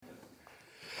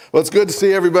Well, it's good to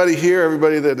see everybody here,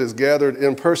 everybody that is gathered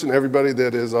in person, everybody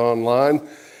that is online.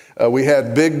 We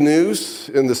had big news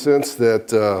in the sense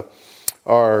that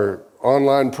our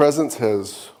online presence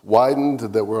has widened,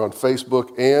 that we're on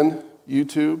Facebook and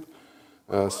YouTube.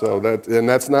 And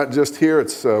that's not just here,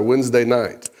 it's Wednesday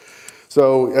night.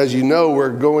 So as you know, we're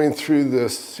going through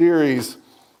this series,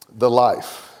 The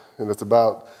Life, and it's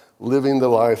about living the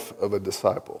life of a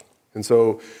disciple. And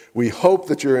so we hope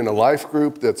that you're in a life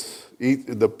group.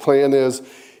 The plan is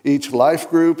each life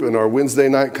group in our Wednesday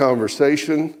night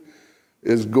conversation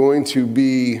is going to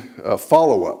be a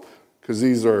follow-up, because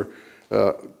these are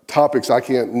topics I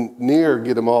can't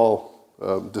get them all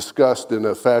discussed in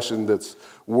a fashion that's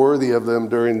worthy of them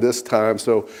during this time.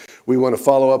 So we want to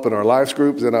follow up in our life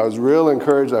groups, and I was real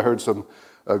encouraged. I heard some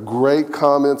great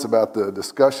comments about the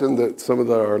discussion that some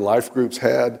of our life groups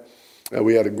had.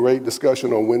 We had a great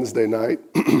discussion on Wednesday night.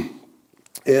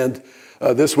 And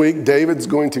this week, David's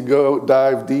going to go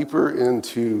dive deeper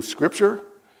into Scripture.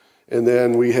 And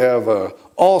then we have an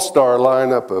all-star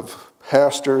lineup of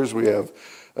pastors. We have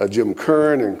Jim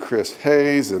Kern and Chris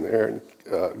Hayes and Aaron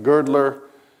Girdler.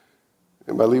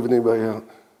 Am I leaving anybody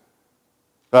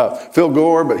out? Phil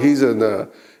Gore, but he's in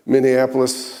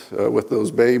Minneapolis with those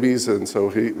babies, and so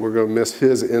we're going to miss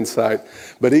his insight.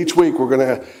 But each week we're going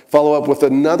to follow up with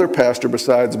another pastor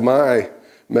besides my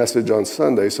message on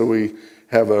Sunday, so we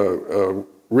have a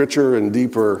richer and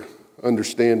deeper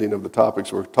understanding of the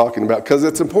topics we're talking about, because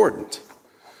it's important.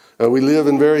 We live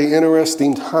in very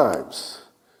interesting times,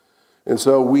 and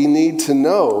so we need to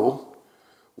know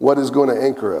what is going to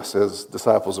anchor us as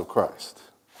disciples of Christ,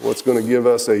 what's going to give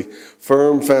us a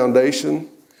firm foundation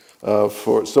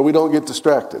so we don't get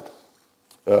distracted.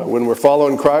 When we're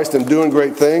following Christ and doing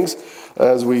great things,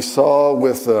 as we saw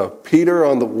with Peter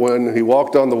when he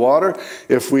walked on the water,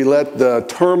 if we let the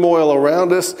turmoil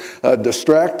around us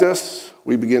distract us,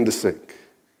 we begin to sink.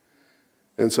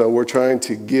 And so we're trying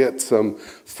to get some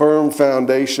firm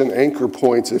foundation, anchor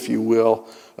points, if you will,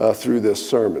 through this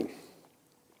sermon.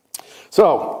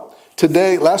 So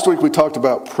last week we talked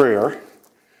about prayer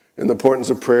and the importance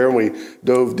of prayer, and we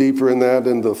dove deeper in that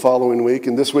in the following week.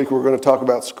 And this week we're going to talk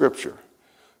about Scripture.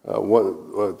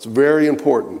 It's very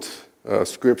important,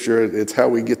 Scripture. It's how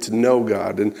we get to know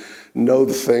God and know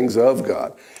the things of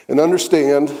God. And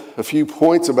understand a few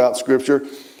points about Scripture.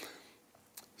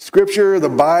 Scripture, the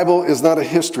Bible, is not a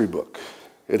history book.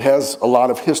 It has a lot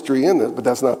of history in it, but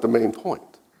that's not the main point.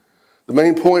 The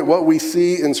main point, what we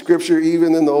see in Scripture,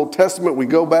 even in the Old Testament, we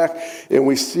go back and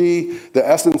we see the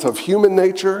essence of human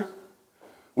nature.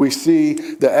 We see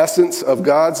the essence of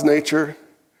God's nature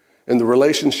and the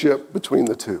relationship between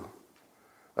the two.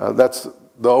 That's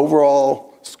the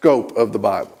overall scope of the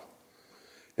Bible.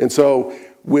 And so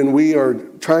when we are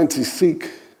trying to seek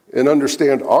and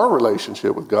understand our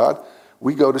relationship with God,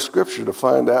 we go to Scripture to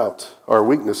find out our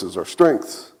weaknesses, our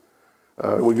strengths.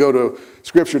 We go to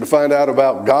Scripture to find out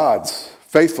about God's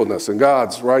faithfulness and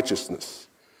God's righteousness.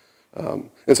 And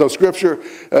so Scripture,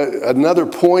 another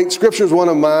point, Scripture is one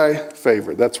of my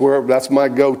favorite. That's my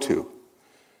go-to.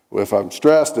 If I'm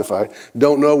stressed, if I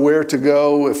don't know where to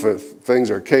go, if things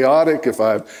are chaotic, if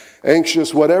I'm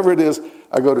anxious, whatever it is,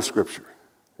 I go to Scripture.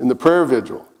 In the prayer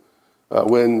vigil,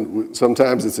 when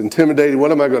sometimes it's intimidating,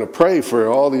 what am I going to pray for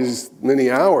all these many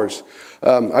hours?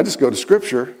 I just go to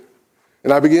Scripture.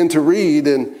 And I begin to read,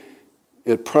 and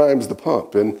it primes the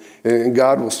pump. And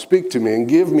God will speak to me and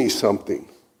give me something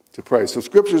to pray. So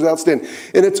Scripture is outstanding.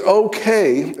 And it's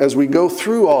okay, as we go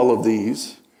through all of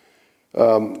these,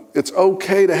 it's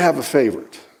okay to have a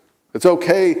favorite. It's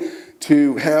okay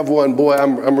to have one, boy,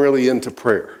 I'm really into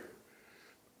prayer.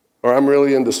 Or I'm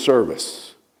really into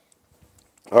service.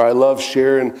 Or I love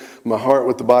sharing my heart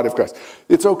with the body of Christ.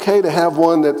 It's okay to have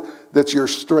one that's your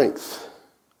strength.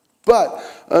 But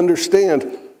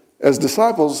understand, as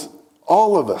disciples,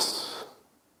 all of us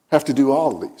have to do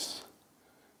all of these.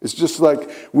 It's just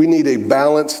like we need a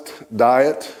balanced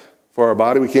diet for our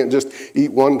body. We can't just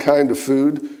eat one kind of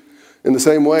food. In the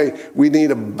same way, we need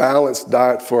a balanced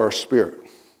diet for our spirit.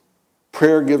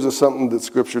 Prayer gives us something that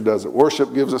Scripture doesn't.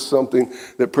 Worship gives us something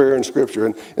that prayer and Scripture,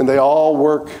 and they all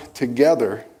work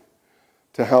together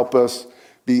to help us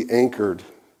be anchored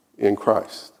in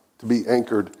Christ, to be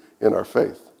anchored in our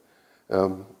faith.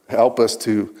 Help us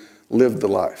to live the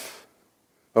life.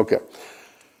 Okay,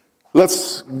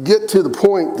 let's get to the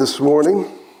point this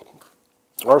morning.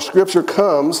 Our Scripture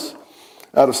comes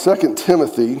out of 2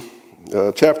 Timothy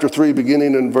chapter 3,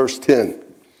 beginning in verse 10.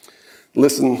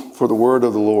 Listen for the word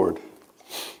of the Lord.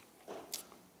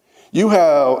 You,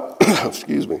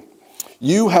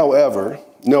 however,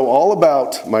 know all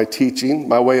about my teaching,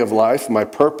 my way of life, my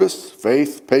purpose,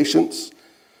 faith, patience,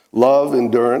 love,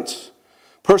 endurance,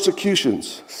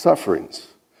 persecutions, sufferings.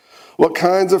 What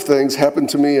kinds of things happened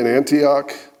to me in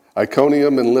Antioch,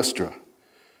 Iconium, and Lystra?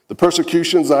 The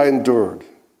persecutions I endured,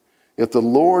 yet the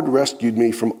Lord rescued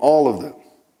me from all of them.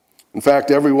 In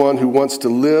fact, everyone who wants to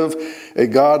live a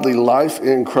godly life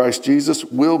in Christ Jesus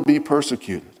will be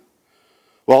persecuted.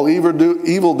 While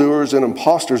evildoers and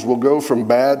impostors will go from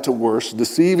bad to worse,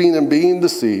 deceiving and being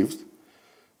deceived.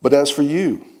 But as for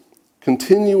you,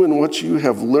 continue in what you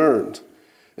have learned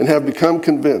and have become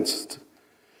convinced,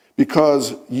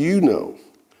 because you know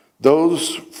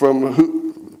those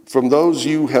from those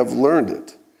you have learned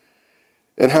it,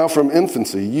 and how from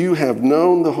infancy you have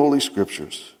known the Holy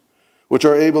Scriptures, which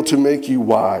are able to make you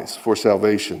wise for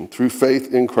salvation through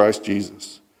faith in Christ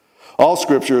Jesus. All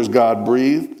Scripture is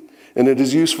God-breathed, and it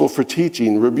is useful for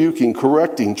teaching, rebuking,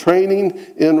 correcting, training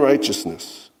in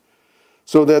righteousness,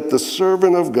 so that the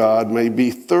servant of God may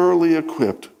be thoroughly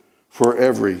equipped for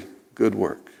every good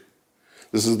work.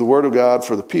 This is the word of God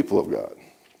for the people of God.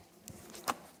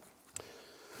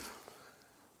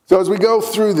 So as we go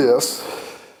through this,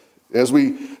 as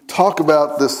we talk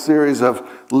about this series of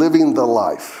living the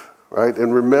life, right?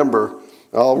 And remember,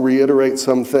 I'll reiterate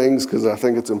some things because I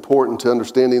think it's important to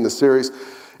understanding the series.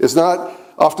 It's not,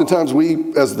 oftentimes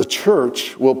we as the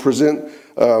church will present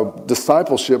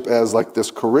discipleship as like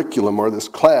this curriculum or this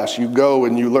class. You go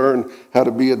and you learn how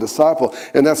to be a disciple.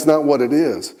 And that's not what it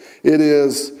is. It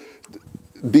is,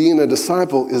 being a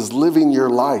disciple is living your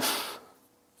life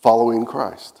following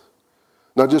Christ.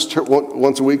 Not just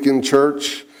once a week in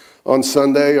church on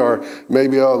Sunday or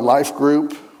maybe a life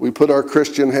group. We put our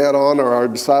Christian hat on or our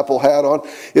disciple hat on.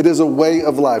 It is a way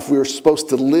of life. We are supposed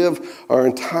to live our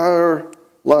entire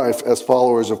life as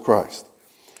followers of Christ.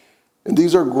 And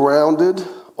these are grounded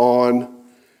on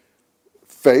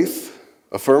faith,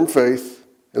 a firm faith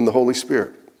in the Holy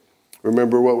Spirit.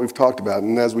 Remember what we've talked about.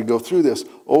 And as we go through this,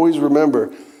 always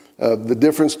remember the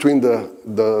difference between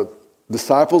the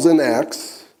disciples in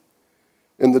Acts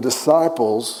and the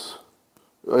disciples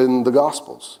in the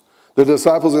Gospels. The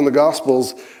disciples in the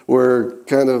Gospels were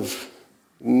kind of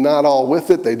not all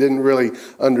with it. They didn't really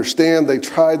understand. They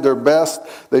tried their best.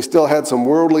 They still had some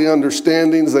worldly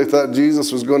understandings. They thought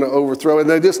Jesus was going to overthrow it.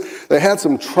 They had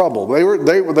some trouble. They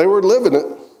were living it,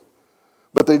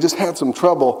 but they just had some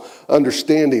trouble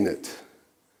understanding it,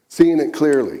 seeing it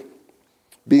clearly,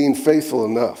 being faithful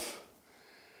enough.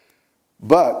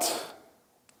 But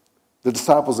the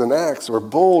disciples in Acts were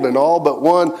bold, and all but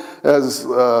one, as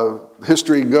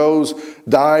history goes,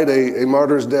 died a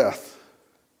martyr's death.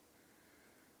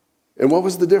 And what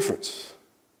was the difference?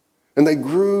 And they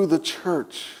grew the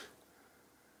church.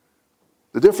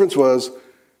 The difference was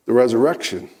the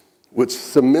resurrection, which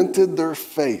cemented their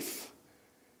faith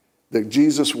that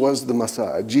Jesus was the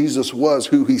Messiah. Jesus was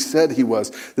who he said he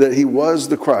was, that he was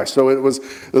the Christ. So it was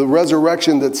the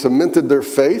resurrection that cemented their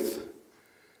faith.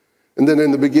 And then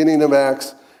in the beginning of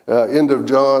Acts, end of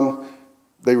John,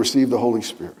 they received the Holy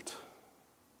Spirit.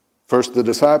 First the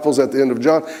disciples at the end of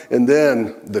John, and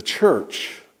then the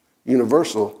church,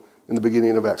 universal, in the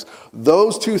beginning of Acts.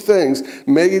 Those two things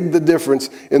made the difference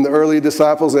in the early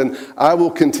disciples, and I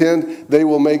will contend they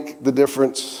will make the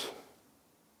difference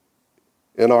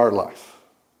in our life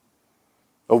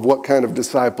of what kind of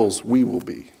disciples we will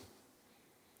be.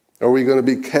 Are we going to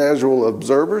be casual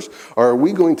observers, or are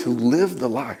we going to live the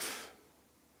life?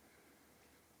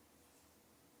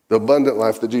 The abundant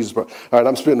life that Jesus brought. All right,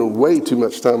 I'm spending way too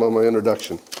much time on my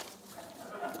introduction.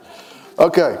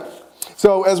 Okay,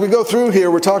 so as we go through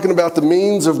here, we're talking about the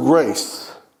means of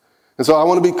grace. And so I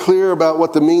want to be clear about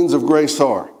what the means of grace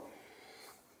are.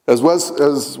 As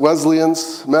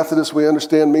Wesleyans, Methodists, we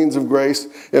understand means of grace.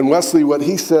 And Wesley, what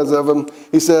he says of them,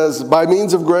 he says, by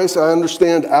means of grace, I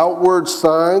understand outward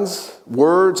signs,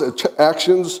 words,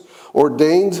 actions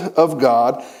ordained of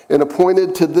God and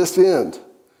appointed to this end,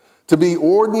 to be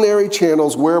ordinary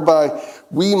channels whereby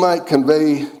we might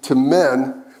convey to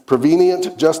men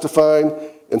prevenient, justifying,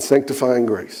 and sanctifying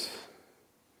grace.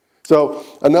 So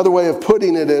another way of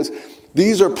putting it is,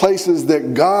 these are places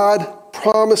that God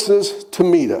promises to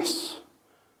meet us.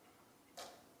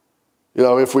 You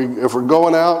know, if we're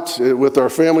going out with our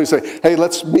family, say, hey,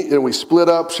 let's meet, and we split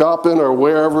up shopping or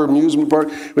wherever, amusement park,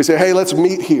 we say, hey, let's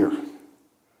meet here.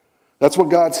 That's what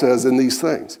God says in these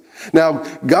things. Now,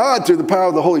 God, through the power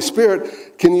of the Holy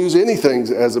Spirit, can use anything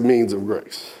as a means of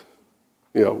grace.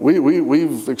 You know,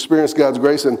 we've experienced God's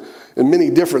grace in many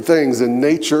different things, in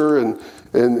nature and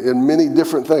in many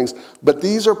different things. But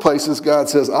these are places God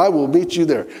says, I will meet you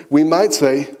there. We might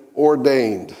say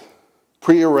ordained,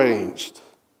 prearranged.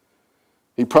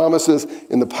 He promises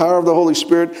in the power of the Holy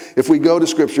Spirit, if we go to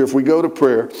Scripture, if we go to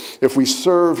prayer, if we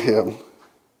serve Him,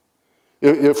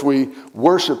 If we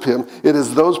worship him, it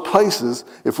is those places,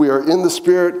 if we are in the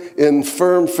Spirit, in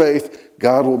firm faith,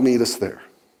 God will meet us there.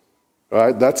 All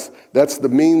right, that's the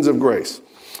means of grace.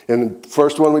 And the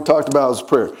first one we talked about is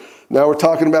prayer. Now we're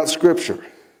talking about Scripture.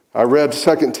 I read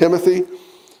 2 Timothy,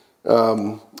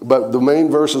 but the main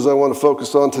verses I want to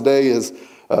focus on today is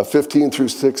 15 through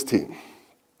 16.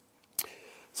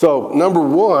 So, number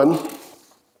one,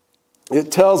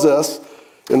 it tells us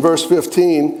in verse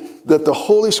 15 that the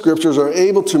Holy Scriptures are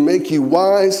able to make you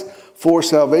wise for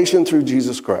salvation through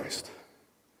Jesus Christ.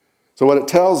 So what it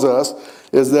tells us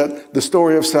is that the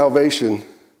story of salvation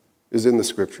is in the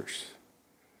Scriptures.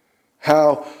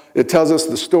 How it tells us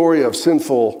the story of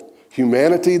sinful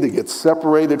humanity that gets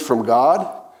separated from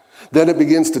God. Then it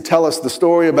begins to tell us the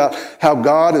story about how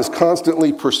God is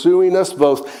constantly pursuing us,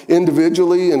 both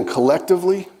individually and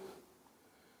collectively,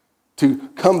 to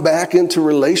come back into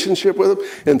relationship with him.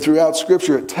 And throughout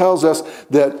Scripture, it tells us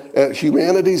that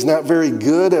humanity is not very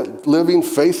good at living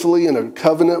faithfully in a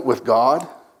covenant with God.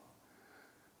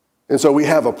 And so we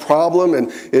have a problem,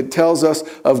 and it tells us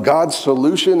of God's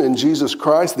solution in Jesus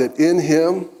Christ, that in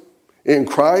him, in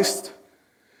Christ,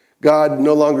 God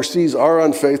no longer sees our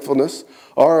unfaithfulness,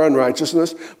 our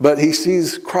unrighteousness, but he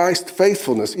sees Christ's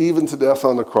faithfulness, even to death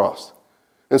on the cross.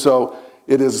 And so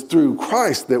it is through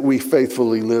Christ that we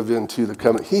faithfully live into the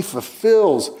covenant. He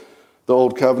fulfills the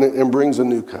old covenant and brings a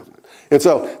new covenant. And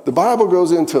so the Bible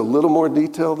goes into a little more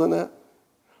detail than that,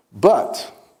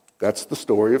 but that's the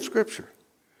story of Scripture.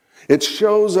 It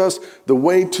shows us the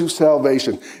way to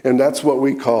salvation, and that's what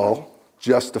we call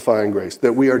justifying grace,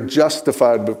 that we are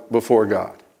justified before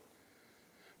God.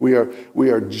 We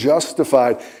are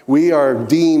justified. We are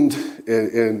deemed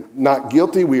and not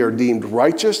guilty. We are deemed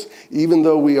righteous, even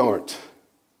though we aren't,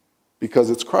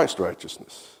 because it's Christ's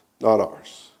righteousness, not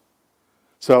ours.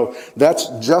 So that's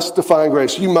justifying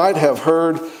grace. You might have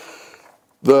heard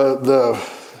the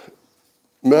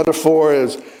metaphor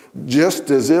as just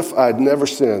as if I'd never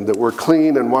sinned, that we're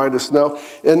clean and white as snow.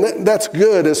 And that's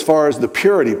good as far as the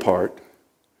purity part.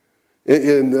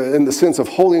 In the sense of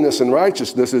holiness and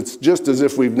righteousness, it's just as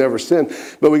if we've never sinned.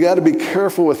 But we got to be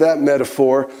careful with that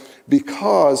metaphor,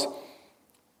 because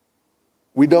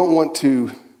we don't want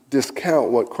to discount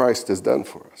what Christ has done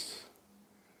for us,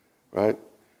 right?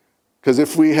 Because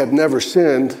if we had never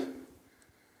sinned,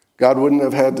 God wouldn't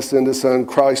have had to send his son.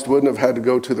 Christ wouldn't have had to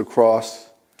go to the cross.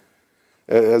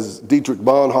 As Dietrich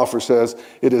Bonhoeffer says,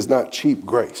 it is not cheap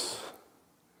grace.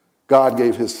 God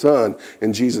gave his son,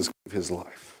 and Jesus gave his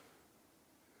life.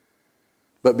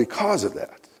 But because of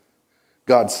that,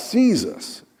 God sees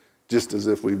us just as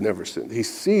if we've never sinned. He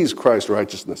sees Christ's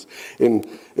righteousness and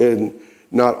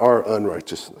not our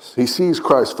unrighteousness. He sees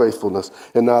Christ's faithfulness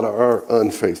and not our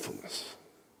unfaithfulness.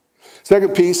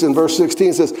 Second piece in verse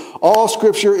 16 says, all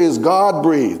Scripture is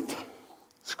God-breathed.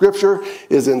 Scripture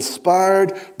is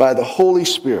inspired by the Holy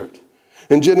Spirit.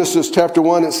 In Genesis chapter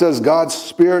 1, it says God's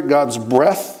Spirit, God's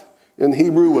breath in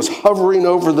Hebrew, was hovering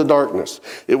over the darkness.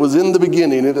 It was in the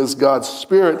beginning. It is God's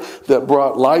Spirit that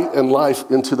brought light and life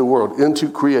into the world, into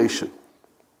creation.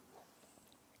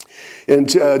 In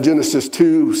Genesis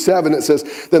 2:7, it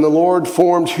says, then the Lord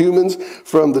formed humans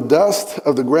from the dust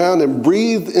of the ground and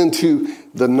breathed into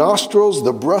the nostrils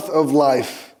the breath of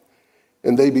life,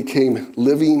 and they became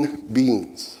living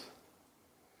beings.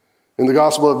 In the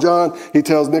Gospel of John, he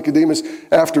tells Nicodemus,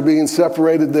 after being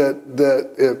separated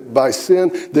by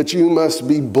sin, that you must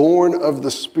be born of the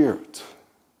Spirit.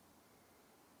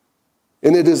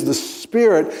 And it is the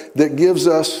Spirit that gives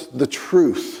us the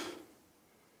truth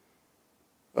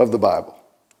of the Bible.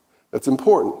 That's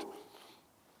important.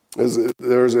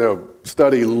 There's a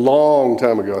study a long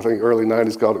time ago, I think early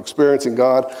 90s, called Experiencing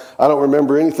God. I don't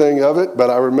remember anything of it, but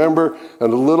I remember a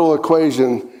little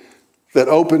equation that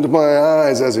opened my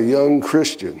eyes as a young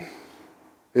Christian.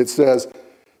 It says,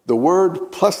 the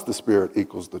Word plus the Spirit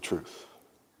equals the truth.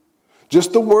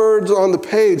 Just the words on the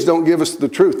page don't give us the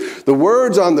truth. The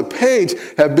words on the page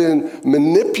have been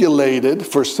manipulated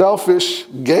for selfish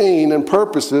gain and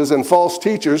purposes and false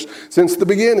teachers since the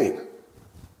beginning.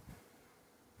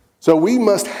 So we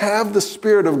must have the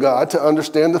Spirit of God to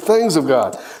understand the things of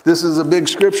God. This is a big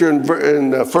scripture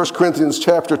in 1 Corinthians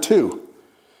chapter 2.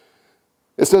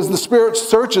 It says, the Spirit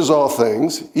searches all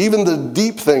things, even the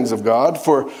deep things of God,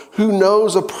 for who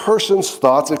knows a person's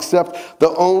thoughts except the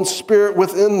own spirit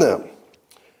within them?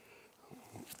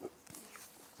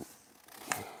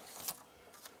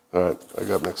 All right, I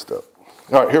got mixed up.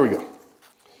 All right, here we go.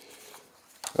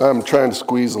 I'm trying to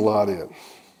squeeze a lot in.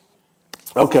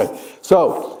 Okay,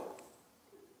 so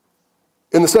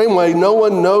in the same way, no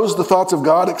one knows the thoughts of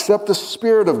God except the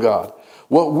Spirit of God.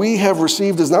 What we have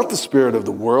received is not the spirit of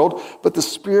the world, but the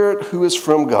Spirit who is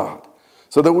from God,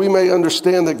 so that we may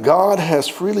understand that God has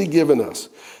freely given us.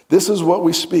 This is what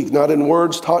we speak, not in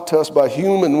words taught to us by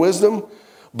human wisdom,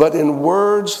 but in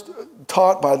words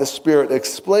taught by the Spirit,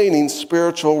 explaining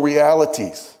spiritual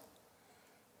realities.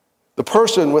 The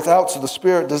person without the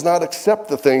Spirit does not accept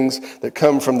the things that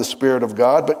come from the Spirit of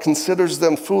God, but considers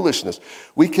them foolishness.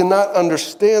 We cannot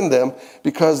understand them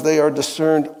because they are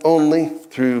discerned only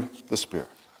through the Spirit.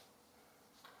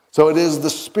 So it is the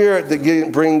Spirit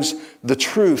that brings the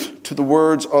truth to the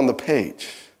words on the page.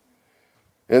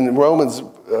 In Romans,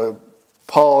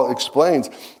 Paul explains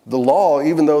the law,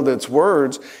 even though that's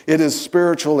words, it is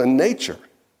spiritual in nature.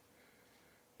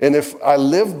 And if I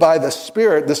live by the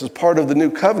Spirit, this is part of the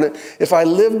new covenant, if I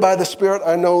live by the Spirit,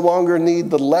 I no longer need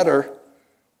the letter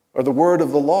or the word of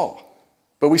the law.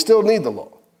 But we still need the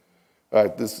law. All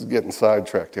right, this is getting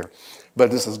sidetracked here,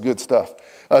 but this is good stuff.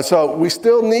 So we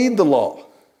still need the law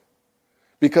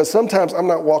because sometimes I'm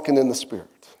not walking in the Spirit.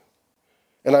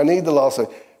 And I need the law.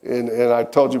 And I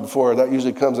told you before, that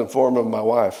usually comes in form of my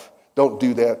wife. Don't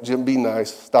do that, Jim, be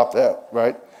nice, stop that,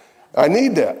 right? I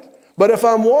need that. But if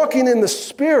I'm walking in the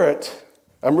Spirit,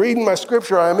 I'm reading my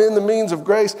scripture, I'm in the means of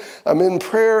grace, I'm in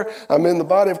prayer, I'm in the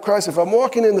body of Christ. If I'm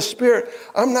walking in the Spirit,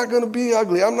 I'm not going to be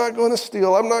ugly, I'm not going to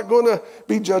steal, I'm not going to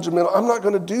be judgmental, I'm not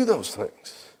going to do those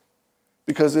things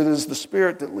because it is the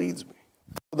Spirit that leads me.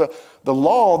 The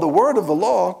law, the word of the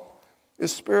law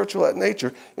is spiritual at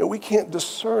nature, and we can't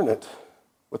discern it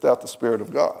without the Spirit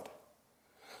of God.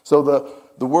 So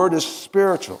the word is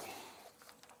spiritual.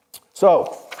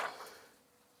 So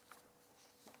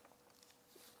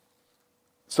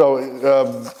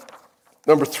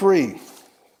number 3,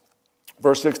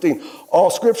 verse 16, all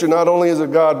scripture not only is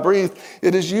it God-breathed,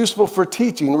 it is useful for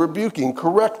teaching, rebuking,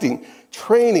 correcting,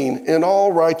 training in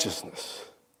all righteousness.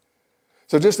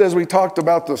 So just as we talked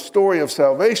about the story of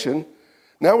salvation,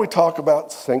 now we talk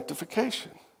about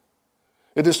sanctification.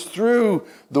 It is through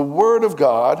the Word of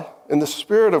God and the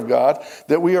Spirit of God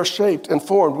that we are shaped and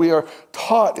formed. We are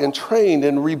taught and trained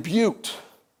and rebuked,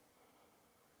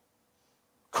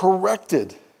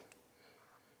 corrected.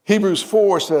 Hebrews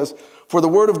 4 says, for the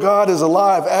word of God is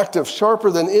alive, active, sharper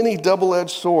than any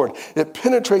double-edged sword. It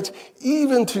penetrates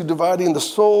even to dividing the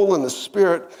soul and the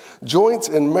spirit, joints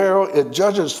and marrow. It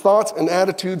judges thoughts and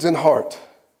attitudes and heart.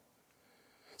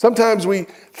 Sometimes we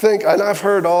think, and I've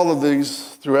heard all of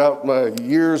these throughout my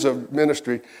years of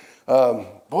ministry,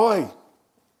 boy,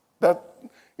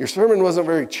 your sermon wasn't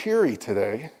very cheery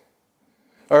today,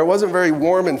 or it wasn't very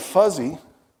warm and fuzzy.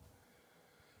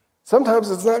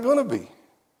 Sometimes it's not going to be.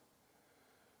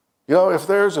 You know, if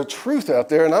there's a truth out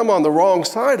there and I'm on the wrong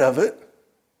side of it,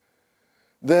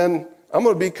 then I'm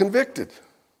going to be convicted.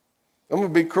 I'm going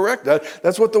to be corrected.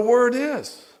 That's what the word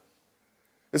is.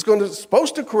 It's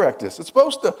supposed to correct us. It's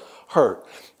supposed to hurt.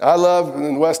 I love,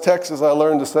 in West Texas, I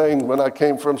learned a saying when I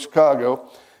came from Chicago.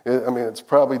 It's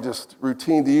probably just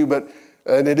routine to you,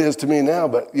 and it is to me now,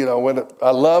 but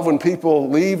I love when people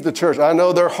leave the church. I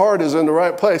know their heart is in the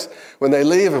right place. When they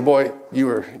leave, and boy, you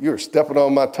were stepping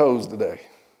on my toes today.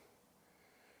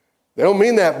 They don't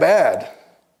mean that bad.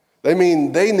 They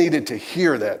mean they needed to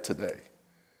hear that today.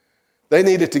 They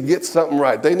needed to get something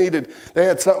right. They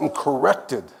had something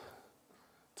corrected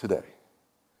today.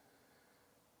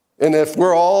 And if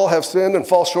we're all have sinned and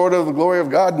fall short of the glory of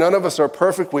God, none of us are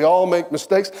perfect. We all make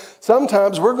mistakes.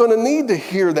 Sometimes we're going to need to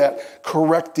hear that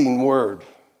correcting word,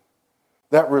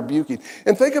 that rebuking.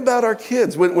 And think about our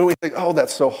kids when we think, oh,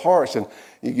 that's so harsh. And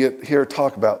you get here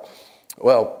talk about,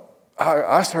 well,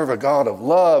 I serve a God of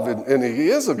love, and he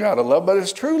is a God of love, but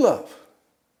it's true love.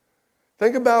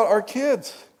 Think about our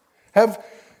kids.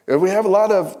 We have a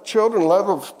lot of children, a lot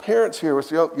of parents here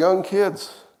with young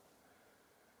kids.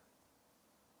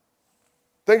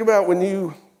 Think about when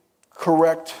you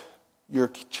correct your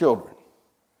children.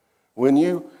 When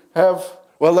you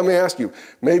let me ask you,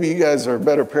 maybe you guys are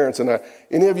better parents than I.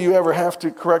 Any of you ever have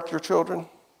to correct your children?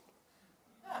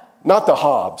 Not the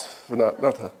Hobbs, not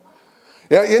the.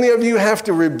 Yeah, any of you have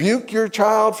to rebuke your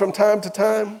child from time to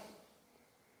time?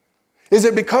 Is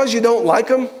it because you don't like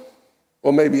them?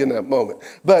 Well, maybe in that moment.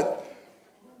 But,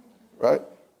 right?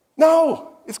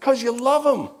 No, it's because you love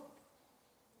them.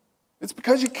 It's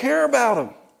because you care about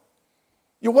them.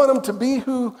 You want them to be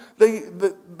who they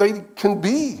can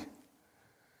be.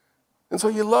 And so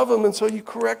you love them, and so you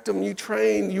correct them, you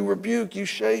train, you rebuke, you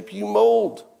shape, you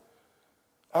mold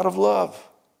out of love.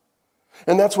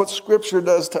 And that's what Scripture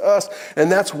does to us, and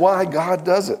that's why God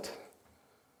does it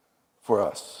for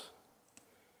us,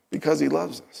 because he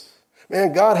loves us.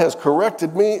 Man, God has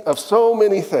corrected me of so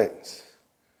many things.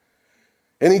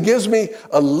 And he gives me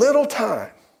a little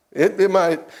time It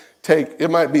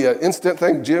might be an instant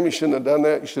thing. Jim, you shouldn't have done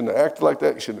that. You shouldn't have acted like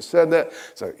that. You shouldn't have said that.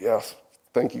 It's like, yes,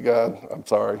 thank you, God. I'm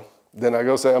sorry. Then I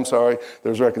go say, I'm sorry.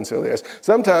 There's reconciliation.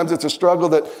 Sometimes it's a struggle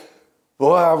that,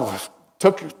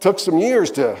 took some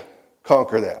years to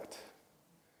conquer that.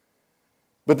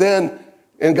 But then,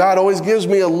 and God always gives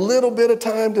me a little bit of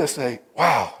time to say,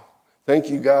 wow, thank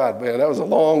you, God. Man, that was a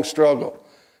long struggle.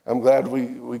 I'm glad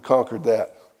we conquered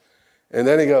that. And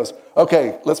then he goes,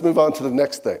 okay, let's move on to the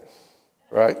next thing,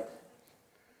 right?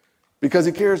 Because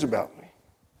he cares about me.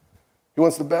 He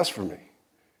wants the best for me.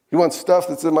 He wants stuff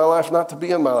that's in my life not to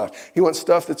be in my life. He wants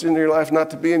stuff that's in your life not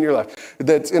to be in your life,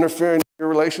 that's interfering in your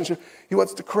relationship. He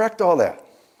wants to correct all that.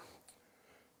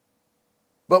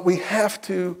 But we have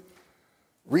to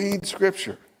read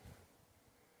Scripture.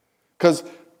 Because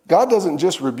God doesn't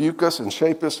just rebuke us and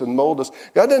shape us and mold us.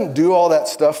 God doesn't do all that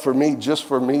stuff for me, just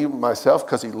for me, myself,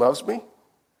 because he loves me.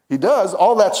 He does.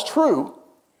 All that's true.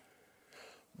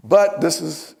 But this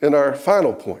is in our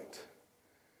final point.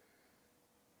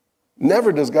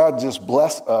 Never does God just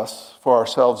bless us for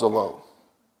ourselves alone.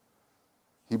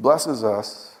 He blesses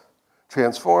us,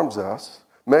 transforms us,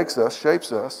 makes us,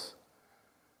 shapes us,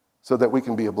 so that we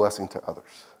can be a blessing to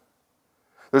others.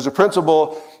 There's a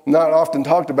principle not often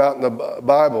talked about in the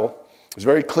Bible. It's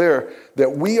very clear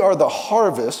that we are the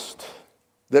harvest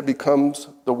that becomes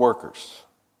the workers,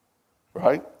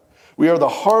 right? We are the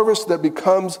harvest that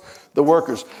becomes the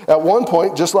workers. At one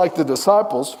point, just like the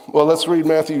disciples, well, let's read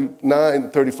Matthew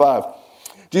 9:35.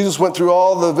 Jesus went through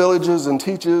all the villages and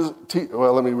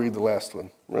let me read the last one.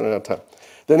 I'm running out of time.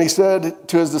 Then he said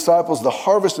to his disciples, the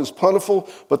harvest is plentiful,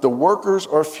 but the workers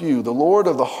are few. The Lord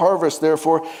of the harvest,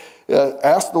 therefore,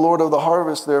 ask the Lord of the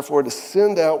harvest, therefore, to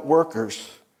send out workers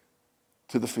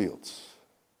to the fields.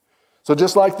 So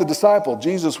just like the disciple,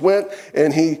 Jesus went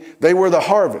and they were the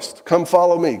harvest. Come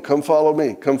follow me, come follow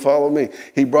me, come follow me.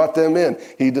 He brought them in.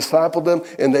 He discipled them,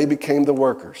 and they became the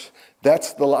workers.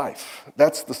 That's the life.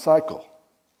 That's the cycle.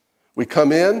 We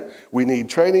come in, we need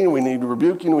training, we need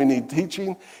rebuking, we need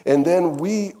teaching, and then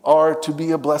we are to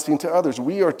be a blessing to others.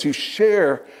 We are to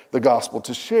share the gospel,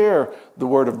 to share the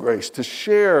word of grace, to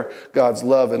share God's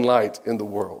love and light in the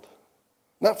world,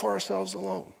 not for ourselves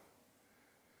alone.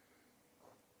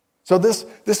 So this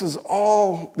is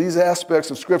all these aspects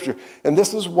of Scripture, and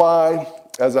this is why,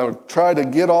 as I try to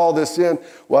get all this in,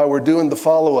 why we're doing the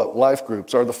follow-up life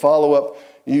groups or the follow-up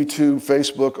YouTube,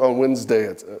 Facebook on Wednesday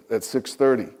at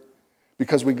 6:30.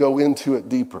 Because we go into it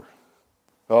deeper.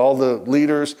 All the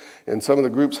leaders and some of the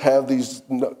groups have these,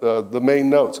 the main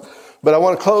notes. But I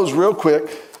want to close real quick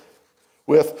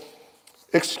with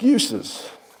excuses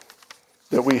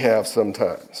that we have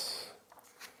sometimes.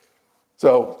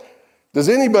 So, does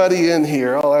anybody in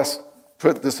here,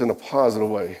 put this in a positive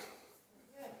way,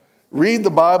 read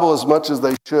the Bible as much as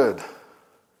they should?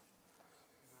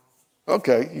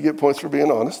 Okay, you get points for being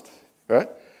honest, right?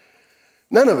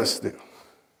 None of us do.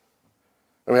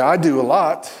 I mean, I do a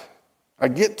lot. I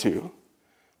get to.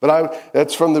 But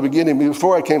that's from the beginning.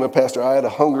 Before I became a pastor, I had a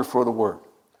hunger for the Word.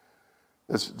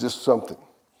 It's just something.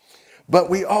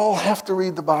 But we all have to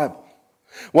read the Bible.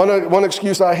 One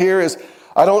excuse I hear is,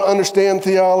 I don't understand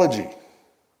theology.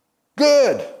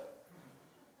 Good.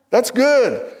 That's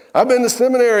good. I've been to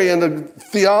seminary, and the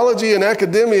theology and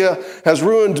academia has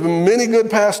ruined many good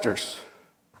pastors.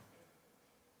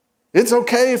 It's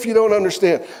okay if you don't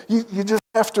understand. You just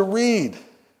have to read.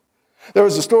 There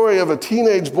was a story of a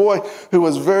teenage boy who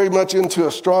was very much into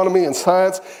astronomy and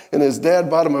science, and his dad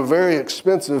bought him a very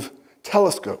expensive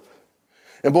telescope.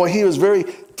 And boy, he was very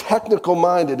technical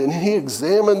minded, and he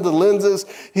examined the lenses.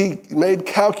 He made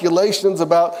calculations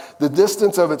about the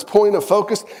distance of its point of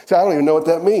focus. See, I don't even know what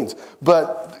that means,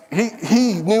 but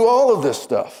he knew all of this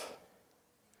stuff.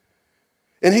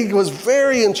 And he was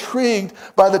very intrigued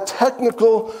by the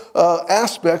technical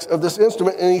aspects of this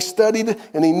instrument, and he studied it,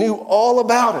 and he knew all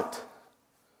about it.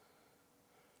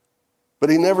 But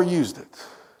he never used it.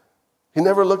 He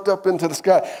never looked up into the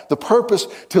sky. The purpose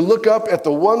to look up at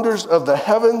the wonders of the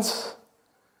heavens,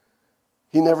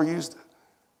 he never used it.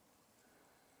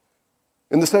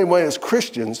 In the same way as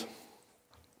Christians,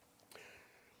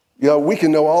 we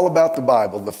can know all about the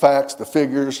Bible, the facts, the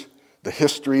figures, the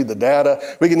history, the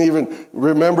data. We can even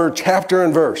remember chapter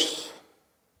and verse.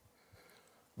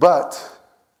 But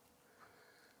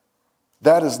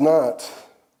that is not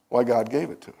why God gave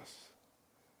it to us.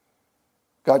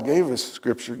 God gave us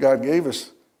Scripture. God gave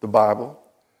us the Bible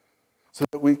so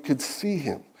that we could see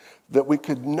Him, that we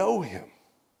could know Him,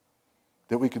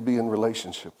 that we could be in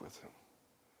relationship with Him.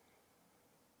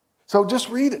 So just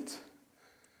read it.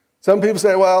 Some people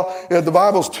say, well, the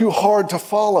Bible's too hard to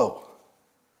follow.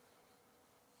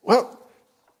 Well,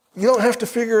 You don't have to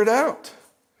figure it out.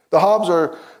 The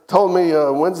Hobbs told me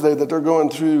Wednesday that they're going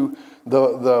through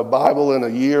the Bible in a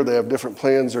year. They have different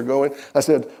plans they're going. I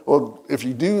said, well, if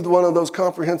you do one of those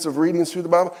comprehensive readings through the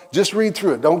Bible, just read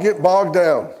through it. Don't get bogged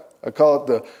down. I call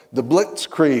it the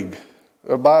blitzkrieg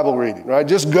of Bible reading, right?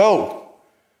 Just go.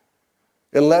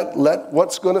 And let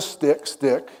what's going to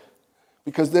stick,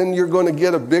 because then you're going to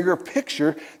get a bigger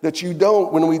picture that you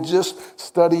don't when we just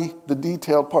study the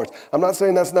detailed parts. I'm not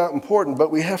saying that's not important,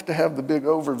 but we have to have the big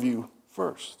overview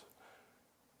first.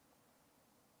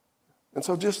 And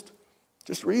so just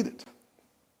read it.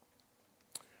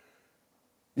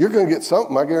 You're going to get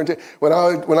something, I guarantee. When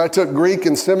I took Greek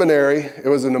in seminary, it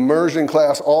was an immersion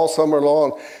class all summer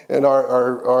long, and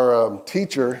our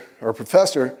teacher, our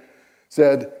professor,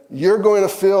 said, you're going to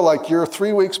feel like you're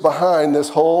 3 weeks behind this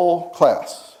whole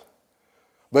class,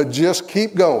 but just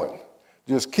keep going.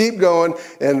 Just keep going,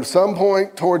 and at some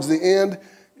point towards the end,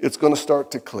 it's going to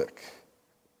start to click.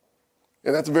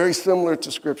 And that's very similar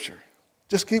to Scripture.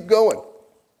 Just keep going.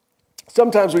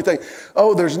 Sometimes we think,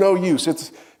 oh, there's no use.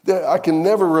 I can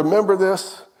never remember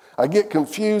this. I get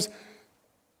confused.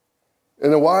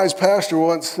 And a wise pastor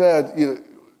once said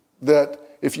that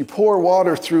if you pour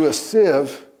water through a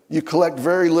sieve, you collect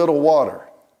very little water.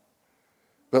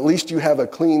 But at least you have a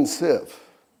clean sieve.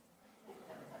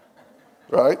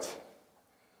 Right?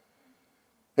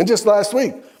 And just last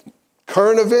week,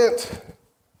 current event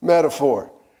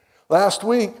metaphor. Last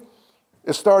week,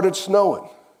 it started snowing.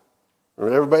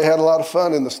 Everybody had a lot of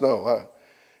fun in the snow.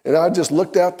 And I just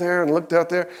looked out there,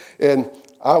 and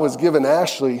I was giving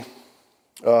Ashley,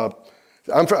 I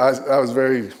was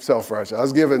very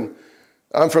self-righteous.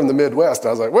 I'm from the Midwest. I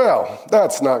was like, well,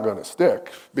 that's not going to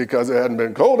stick because it hadn't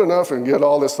been cold enough and get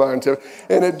all this scientific.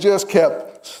 And it just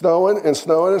kept snowing and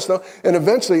snowing and snowing. And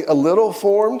eventually a little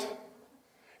formed.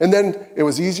 And then it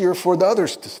was easier for the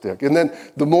others to stick. And then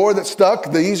the more that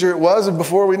stuck, the easier it was. And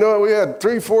before we know it, we had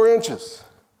 3-4 inches.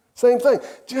 Same thing.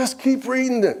 Just keep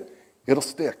reading it. It'll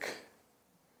stick.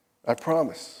 I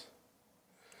promise.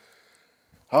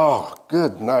 Oh,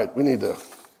 good night. We need to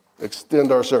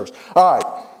extend our service. All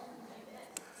right.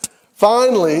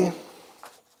 Finally,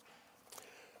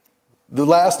 the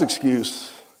last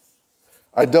excuse,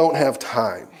 I don't have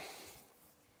time.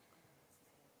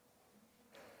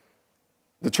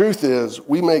 The truth is,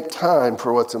 we make time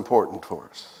for what's important for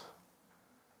us.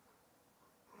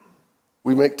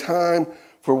 We make time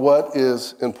for what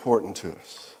is important to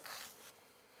us.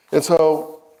 And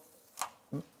so,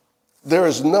 there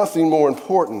is nothing more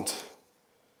important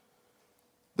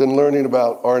than learning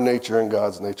about our nature and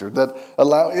God's nature.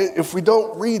 If we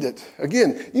don't read it,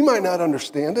 again, you might not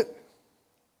understand it,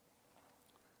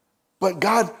 but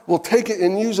God will take it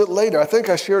and use it later. I think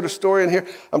I shared a story in here.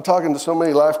 I'm talking to so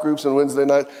many life groups on Wednesday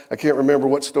night, I can't remember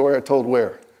what story I told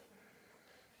where.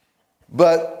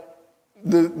 But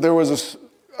there was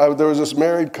this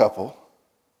married couple,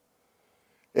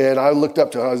 and I looked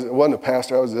up to, I wasn't a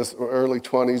pastor, I was this early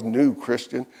 20s, new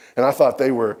Christian, and I thought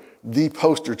they were the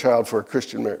poster child for a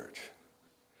Christian marriage.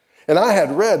 And I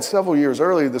had read several years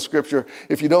earlier the scripture,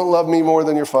 if you don't love me more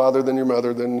than your father, than your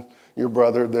mother, than your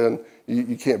brother, then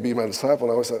you can't be my disciple.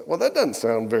 And I was like, well, that doesn't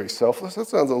sound very selfless. That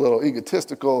sounds a little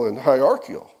egotistical and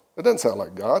hierarchical. That doesn't sound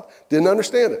like God. Didn't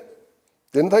understand it.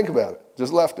 Didn't think about it.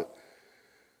 Just left it.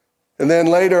 And then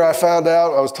later I found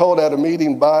out, I was told at a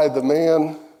meeting by the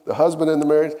man, the husband in the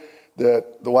marriage,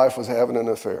 that the wife was having an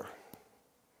affair.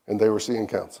 And they were seeing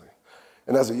counseling.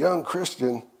 And as a young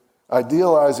Christian,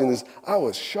 idealizing this, I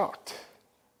was shocked.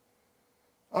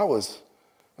 I was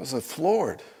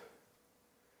floored.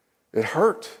 It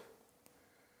hurt.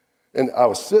 And I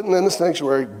was sitting in the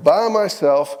sanctuary by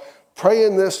myself,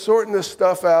 praying this, sorting this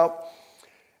stuff out,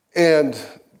 and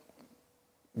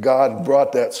God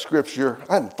brought that scripture.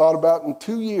 I hadn't thought about it in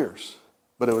 2 years,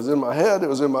 but it was in my head, it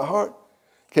was in my heart.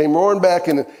 Came roaring back,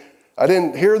 and I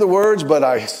didn't hear the words, but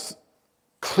I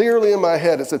clearly in my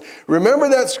head, it said, remember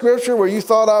that scripture where you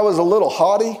thought I was a little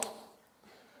haughty?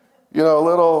 A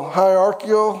little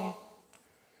hierarchical?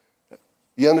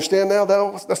 You understand now?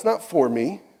 That's not for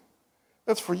me.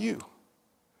 That's for you.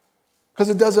 Because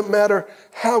it doesn't matter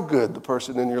how good the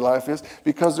person in your life is,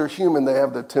 because they're human, they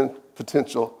have the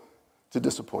potential to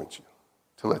disappoint you,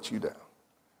 to let you down.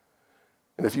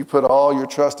 And if you put all your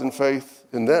trust and faith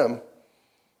in them,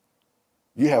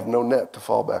 you have no net to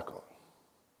fall back on.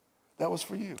 That was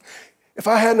for you. If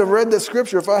I hadn't have read that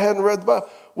scripture, if I hadn't read the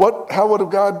Bible, how would have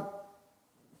God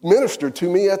ministered to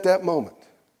me at that moment?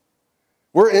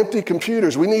 We're empty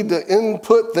computers. We need to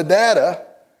input the data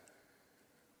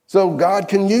so God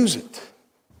can use it,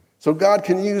 so God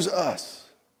can use us.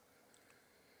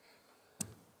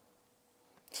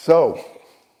 So,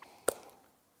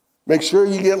 Make sure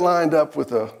you get lined up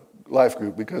with a life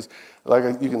group, because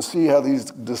like you can see how these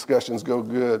discussions go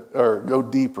good or go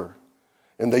deeper,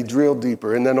 and they drill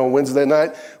deeper. And then on Wednesday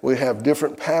night, we have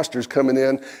different pastors coming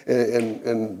in,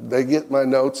 and they get my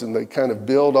notes and they kind of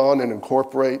build on and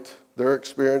incorporate their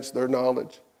experience, their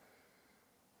knowledge.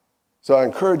 So I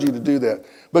encourage you to do that.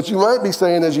 But you might be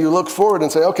saying, as you look forward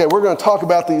and say, okay, we're going to talk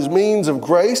about these means of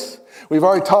grace. We've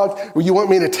already talked. Well, you want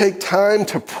me to take time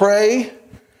to pray?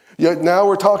 Yet now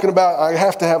we're talking about I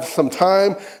have to have some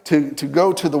time to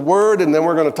go to the Word, and then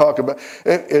we're going to talk about,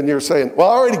 and you're saying, well,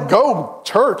 I already go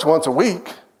to church once a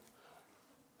week.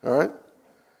 All right?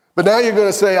 But now you're going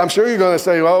to say, I'm sure you're going to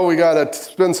say, well, we got to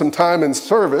spend some time in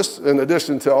service in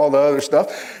addition to all the other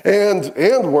stuff,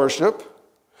 and worship.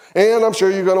 And I'm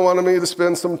sure you're going to want me to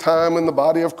spend some time in the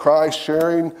body of Christ,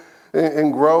 sharing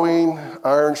and growing,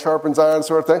 iron sharpens iron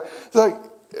sort of thing. It's like,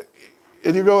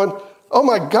 and you're going, oh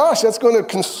my gosh, that's going to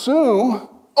consume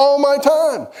all my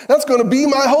time. That's going to be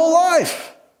my whole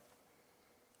life.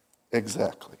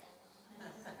 Exactly.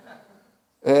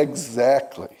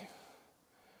 Exactly.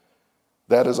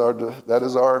 That is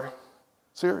our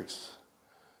series.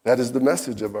 That is the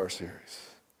message of our series.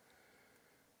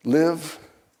 Live,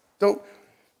 don't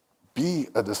be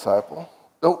a disciple.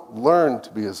 Don't learn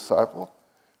to be a disciple.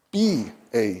 Be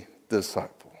a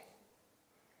disciple.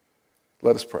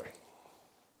 Let us pray.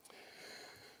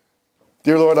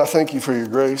 Dear Lord, I thank you for your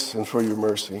grace and for your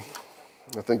mercy.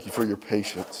 I thank you for your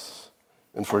patience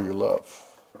and for your love.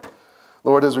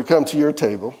 Lord, as we come to your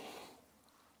table,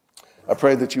 I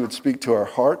pray that you would speak to our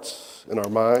hearts and our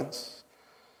minds.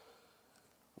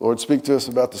 Lord, speak to us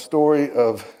about the story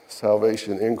of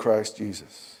salvation in Christ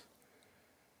Jesus.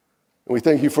 And we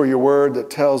thank you for your word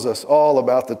that tells us all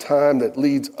about the time that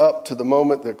leads up to the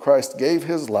moment that Christ gave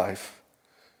his life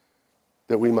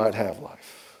that we might have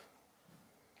life.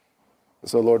 And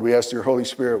so, Lord, we ask your Holy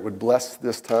Spirit would bless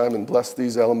this time and bless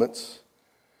these elements,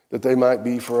 that they might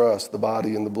be for us the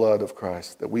body and the blood of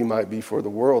Christ, that we might be for the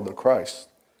world of Christ,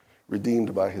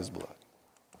 redeemed by his blood.